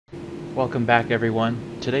Welcome back,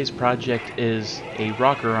 everyone. Today's project is a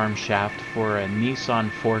rocker arm shaft for a Nissan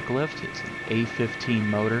forklift. It's an A15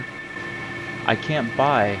 motor. I can't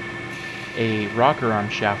buy a rocker arm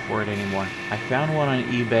shaft for it anymore. I found one on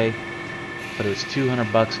eBay, but it was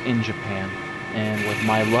 200 bucks in Japan. And with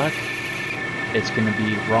my luck, it's going to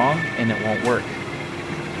be wrong and it won't work.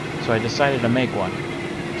 So I decided to make one.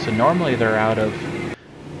 So normally they're out of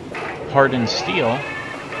hardened steel,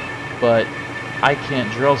 but I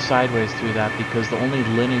can't drill sideways through that because the only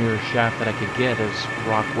linear shaft that I could get is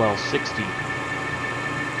Rockwell 60.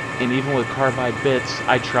 And even with carbide bits,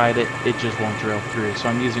 I tried it, it just won't drill through. So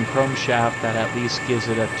I'm using chrome shaft that at least gives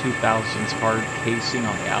it a 2000s hard casing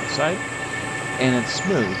on the outside. And it's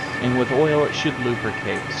smooth. And with oil, it should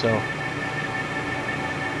lubricate. So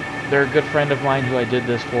they're a good friend of mine who I did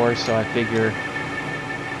this for, so I figure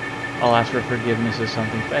I'll ask for forgiveness if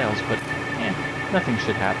something fails. But nothing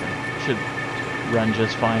should happen. It should run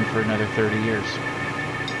just fine for another 30 years.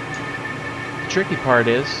 The tricky part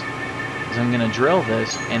is I'm going to drill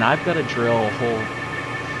this, and I've got to drill a hole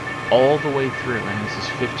all the way through, and this is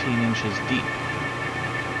 15 inches deep.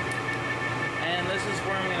 And this is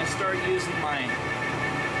where I'm going to start using my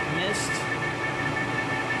mist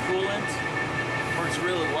coolant. Works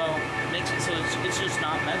really well. Makes it so it's just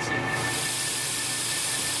not messy.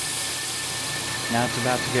 Now it's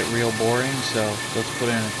about to get real boring, so let's put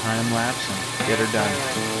in a time lapse and get her done.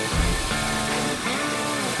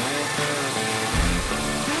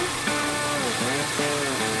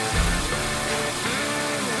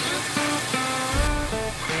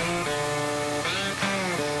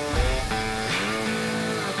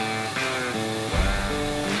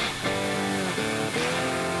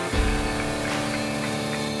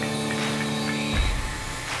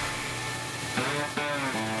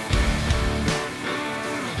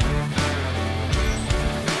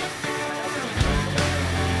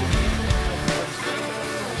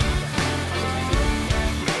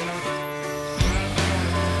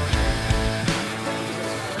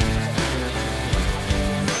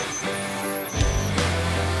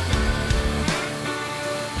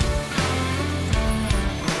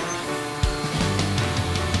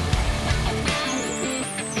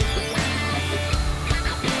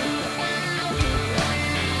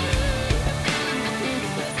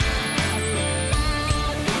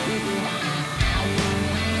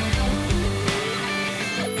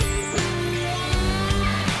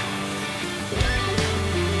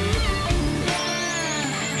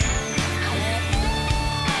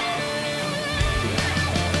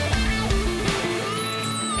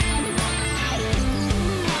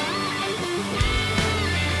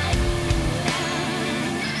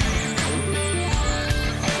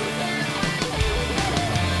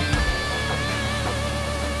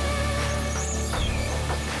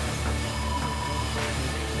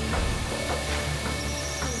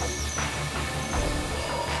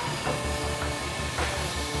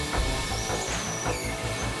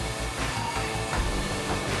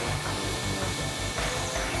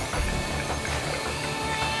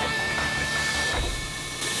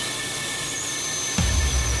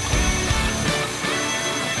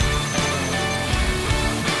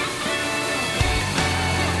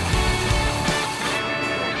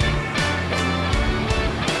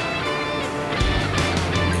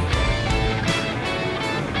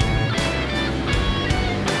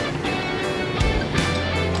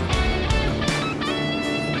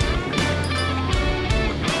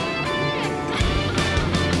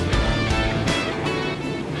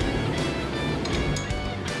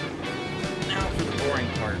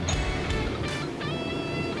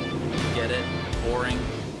 Get it? Boring?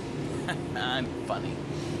 I'm funny.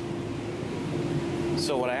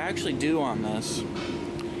 So what I actually do on this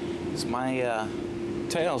is my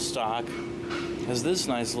tail stock has this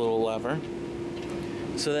nice little lever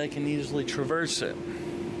so that I can easily traverse it.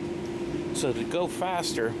 So to go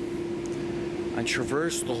faster, I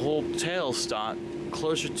traverse the whole tail stock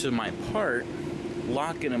closer to my part,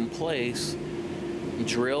 lock it in place,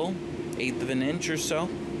 drill 1/8 of an inch or so,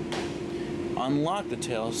 unlock the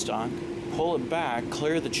tail stock, pull it back,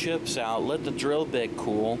 clear the chips out, let the drill bit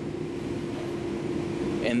cool,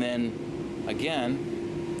 and then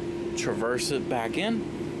again traverse it back in,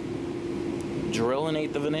 drill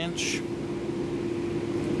 1/8 of an inch,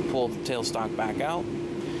 pull the tail stock back out,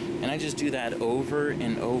 and I just do that over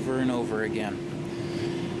and over and over again.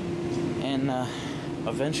 And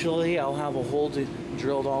eventually I'll have a hole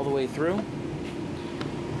drilled all the way through.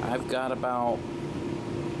 I've got about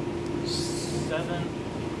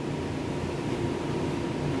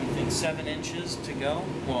 7 inches to go.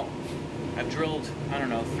 Well, I've drilled, I don't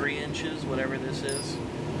know, 3 inches, whatever this is.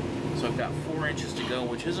 So I've got 4 inches to go,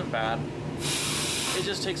 which isn't bad. It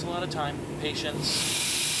just takes a lot of time, patience.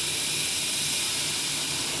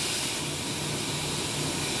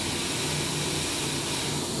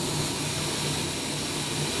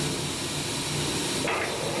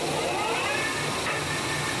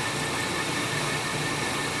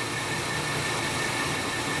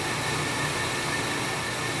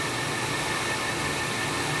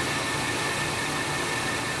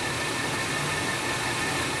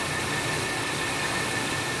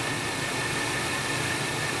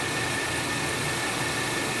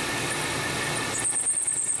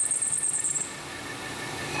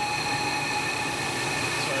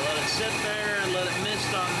 Sit there, let it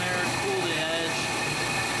mist on there, cool the edge,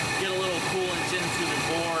 get a little coolant into the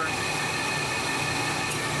bore.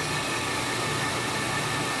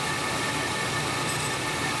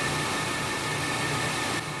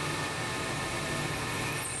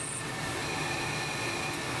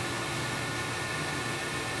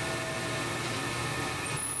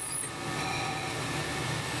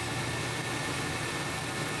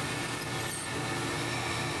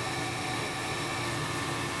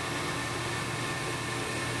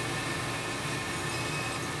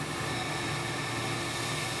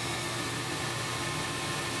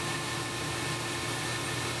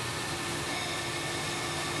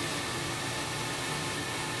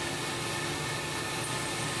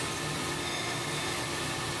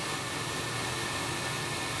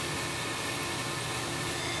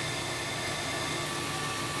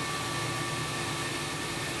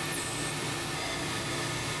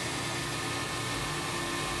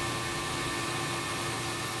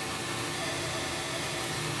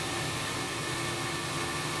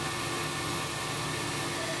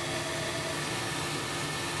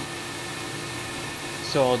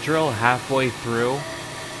 So I'll drill halfway through,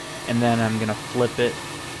 and then I'm gonna flip it,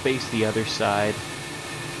 face the other side,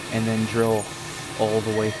 and then drill all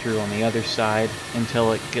the way through on the other side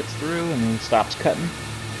until it gets through and then stops cutting.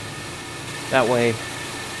 That way,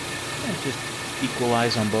 just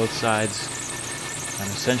equalize on both sides. I'm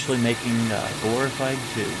essentially making a glorified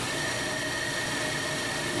tube.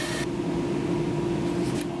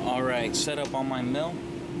 Alright, set up on my mill.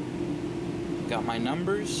 Got my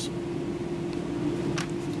numbers.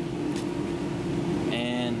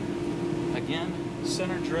 And again,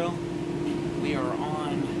 center drill. We are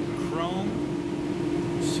on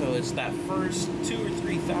chrome. So it's that first 2 or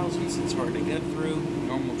 3 thousandths it's hard to get through.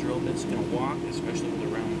 Normal drill bit's gonna walk, especially with a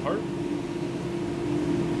round part.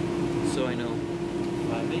 So I know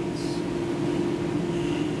 5/8.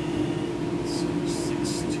 So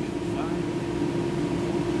 625.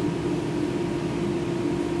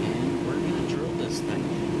 And we're gonna drill this thing.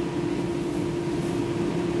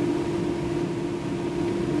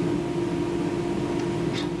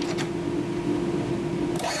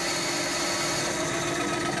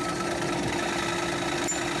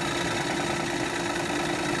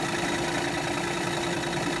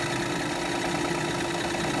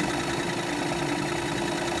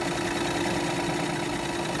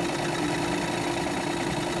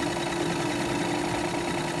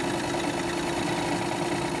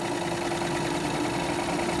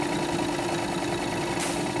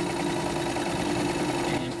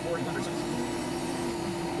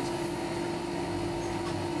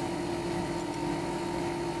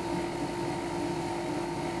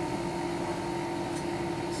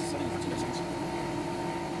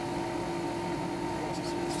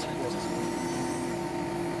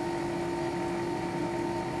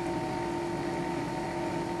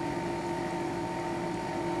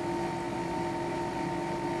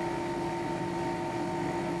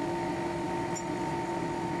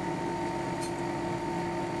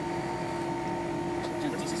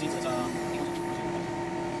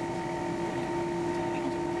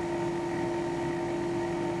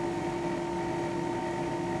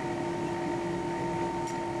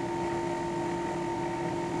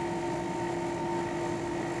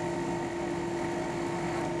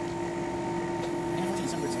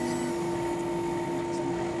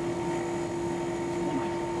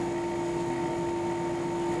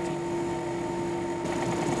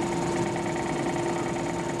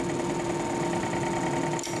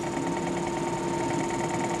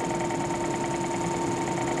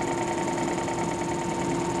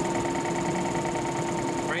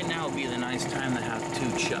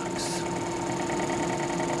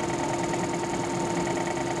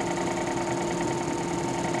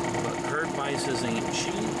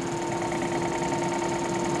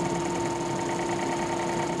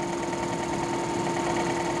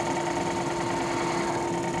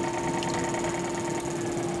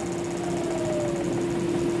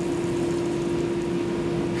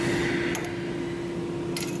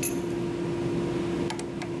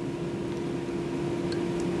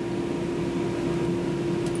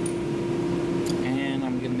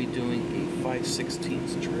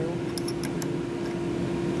 5/16 drill.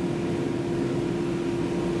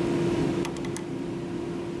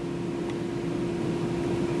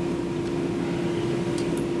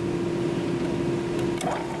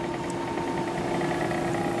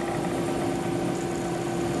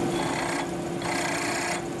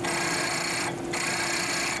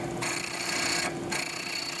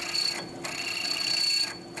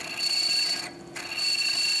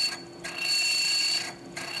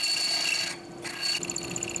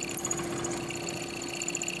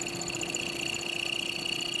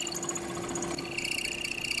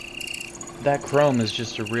 That chrome is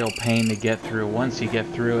just a real pain to get through. Once you get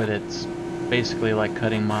through it, it's basically like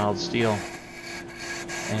cutting mild steel.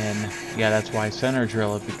 And yeah, that's why I center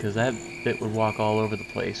drill it, because that bit would walk all over the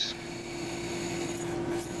place.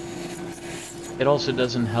 It also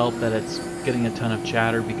doesn't help that it's getting a ton of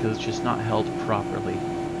chatter because it's just not held properly.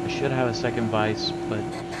 I should have a second vise, but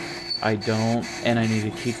I don't, and I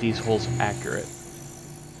need to keep these holes accurate.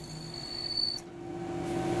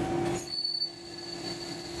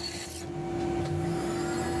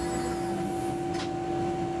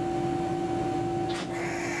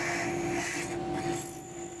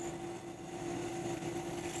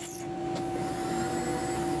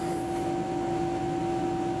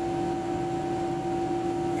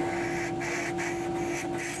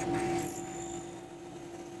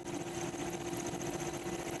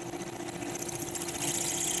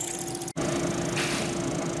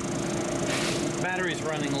 Battery's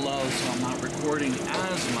running low, so I'm not recording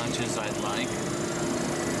as much as I'd like.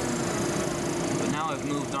 But now I've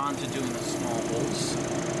moved on to doing the small holes.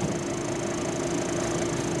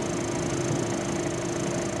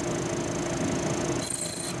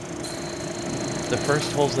 The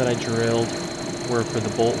first holes that I drilled were for the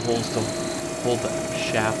bolt holes to hold the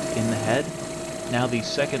shaft in the head. Now these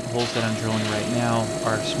second holes that I'm drilling right now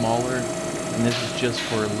are smaller, and this is just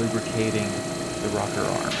for lubricating the rocker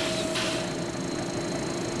arms.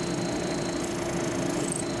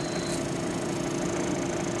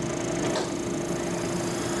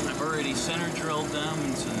 I've already center drilled them,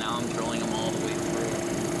 and so now I'm drilling them all the way through.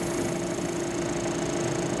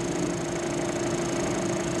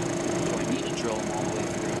 Do I need to drill them all the way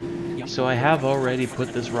through? Yep. So I have already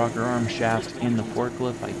put this rocker arm shaft in the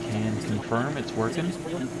forklift. I can confirm it's working.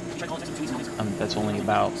 That's only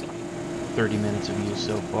about 30 minutes of use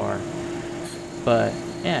so far. But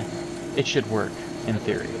yeah, it should work in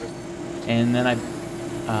theory. And then I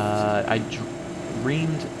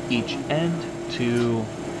reamed each end to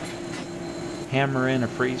hammer in a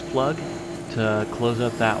freeze plug to close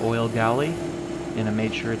up that oil galley, and I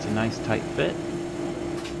made sure it's a nice tight fit.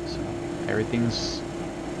 So everything's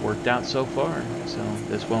worked out so far. So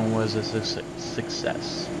this one was a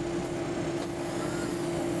success.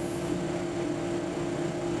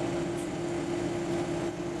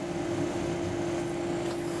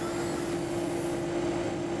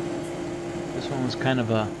 This one was kind of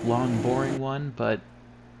a long, boring one, but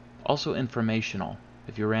also informational.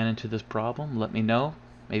 If you ran into this problem, let me know.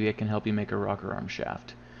 Maybe I can help you make a rocker arm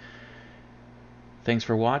shaft. Thanks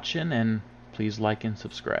for watching, and please like and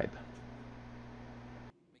subscribe.